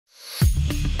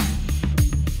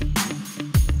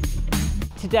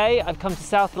Today I've come to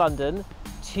South London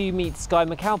to meet Skye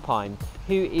McAlpine,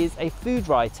 who is a food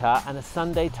writer and a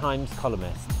Sunday Times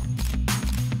columnist.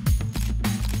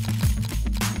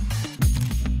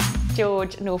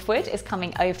 George Northwood is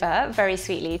coming over very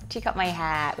sweetly to cut my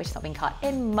hair, which has not been cut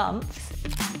in months.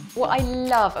 What I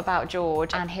love about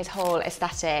George and his whole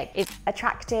aesthetic is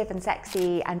attractive and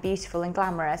sexy and beautiful and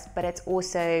glamorous, but it's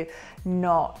also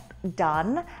not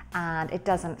done and it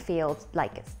doesn't feel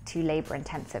like it's too labour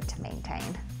intensive to maintain.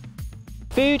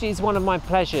 Food is one of my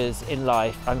pleasures in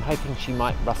life. I'm hoping she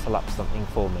might rustle up something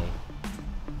for me.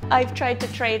 I've tried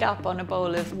to trade up on a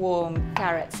bowl of warm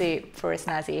carrot soup for a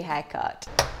snazzy haircut.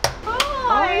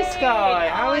 Hi Skye,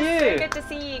 how are you? It's so good to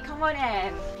see you, come on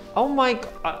in. Oh my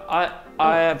God,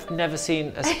 I have never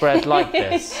seen a spread like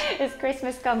this. It's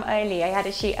Christmas come early. I had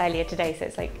a shoot earlier today, so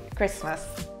it's like Christmas.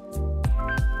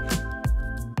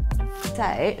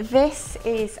 So this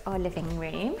is our living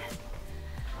room.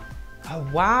 Oh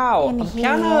wow, In a here.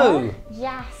 piano.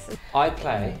 Yes. I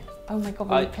play. Oh my God,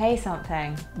 will you play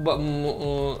something? But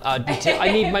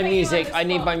I need my music, I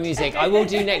need my music. I will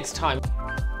do next time.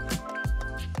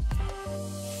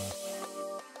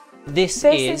 This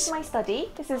is my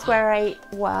study. This is where I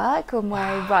work and where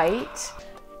I write.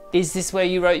 Is this where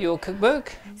you wrote your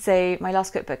cookbook? So my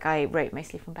last cookbook I wrote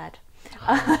mostly from bed.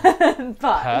 But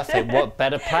Perfect, what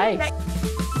better place?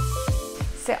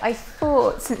 So I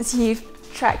thought, since you've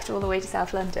trekked all the way to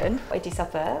South London, I'd do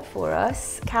supper for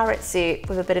us. Carrot soup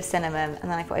with a bit of cinnamon,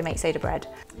 and then I thought I'd make soda bread.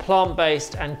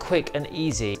 Plant-based and quick and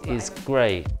easy is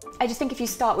great. I just think if you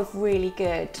start with really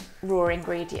good raw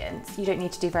ingredients, you don't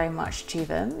need to do very much to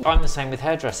them. I'm the same with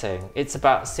hairdressing. It's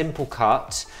about simple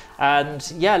cut,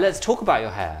 and yeah, let's talk about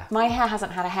your hair. My hair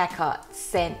hasn't had a haircut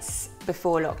since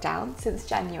before lockdown, since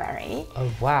January.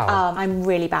 Oh wow. I'm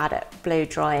really bad at blow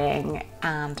drying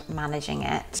and managing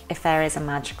it. If there is a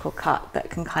magical cut that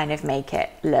can kind of make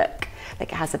it look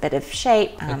like it has a bit of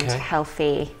shape and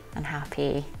healthy and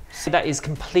happy. So that is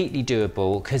completely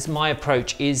doable, because my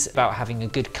approach is about having a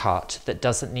good cut that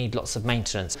doesn't need lots of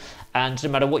maintenance. And no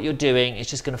matter what you're doing, it's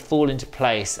just going to fall into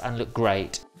place and look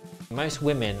great. Most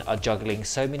women are juggling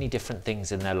so many different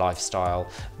things in their lifestyle,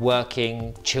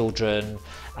 working, children,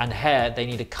 and hair. They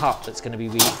need a cut that's going to be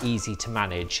really easy to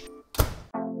manage.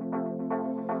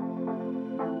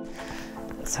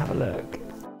 Let's have a look.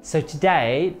 So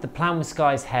today, the plan with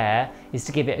Skye's hair is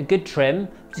to give it a good trim,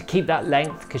 to keep that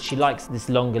length because she likes this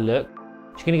longer look.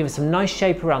 She's going to give it some nice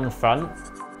shape around the front,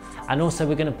 and also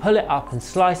we're going to pull it up and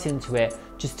slice into it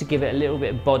just to give it a little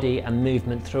bit of body and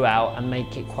movement throughout and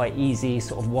make it quite easy,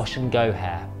 sort of wash and go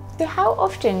hair. So how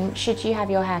often should you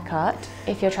have your hair cut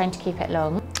if you're trying to keep it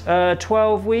long?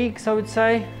 12 weeks, I would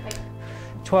say.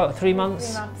 3 months. 3 months.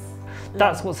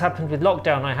 That's what's happened with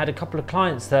lockdown. I had a couple of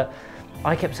clients that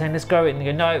I kept saying, let's grow it, and they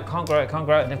go, no, can't grow it, can't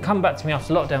grow it. And they've come back to me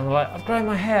after lockdown, they're like, I've grown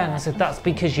my hair. And I said, that's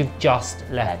because you've just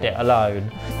left it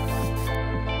alone.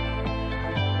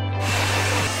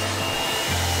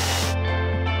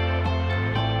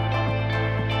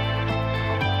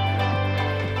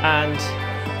 And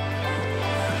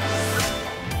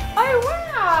oh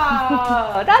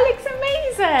wow, that looks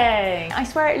amazing. I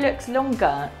swear it looks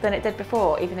longer than it did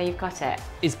before, even though you've cut it.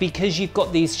 it's because you've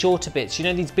got these shorter bits, you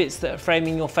know, these bits that are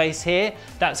framing your face here,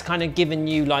 that's kind of given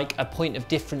you like a point of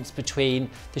difference between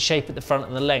the shape at the front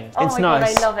and the length. Oh it's my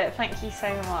nice. God, I love it. Thank you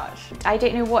so much. I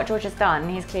don't know what George has done.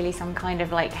 He's clearly some kind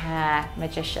of like hair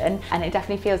magician, and it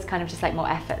definitely feels kind of just like more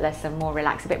effortless and more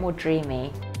relaxed, a bit more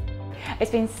dreamy.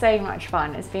 It's been so much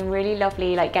fun. It's been really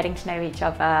lovely, like getting to know each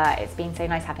other. It's been so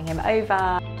nice having him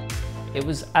over. It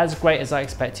was as great as I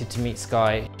expected to meet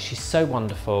Skye. She's so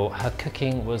wonderful. Her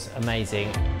cooking was amazing.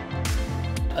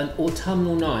 An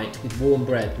autumnal night with warm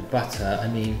bread with butter, I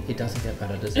mean, it doesn't get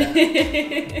better, does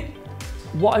it?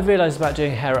 What I've realised about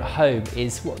doing hair at home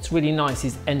is what's really nice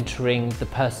is entering the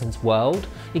person's world.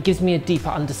 It gives me a deeper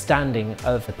understanding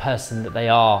of the person that they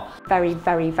are. Very,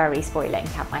 very, very spoiling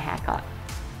to have my hair cut.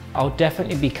 I'll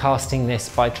definitely be casting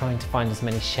this by trying to find as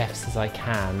many chefs as I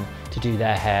can to do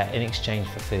their hair in exchange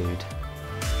for food.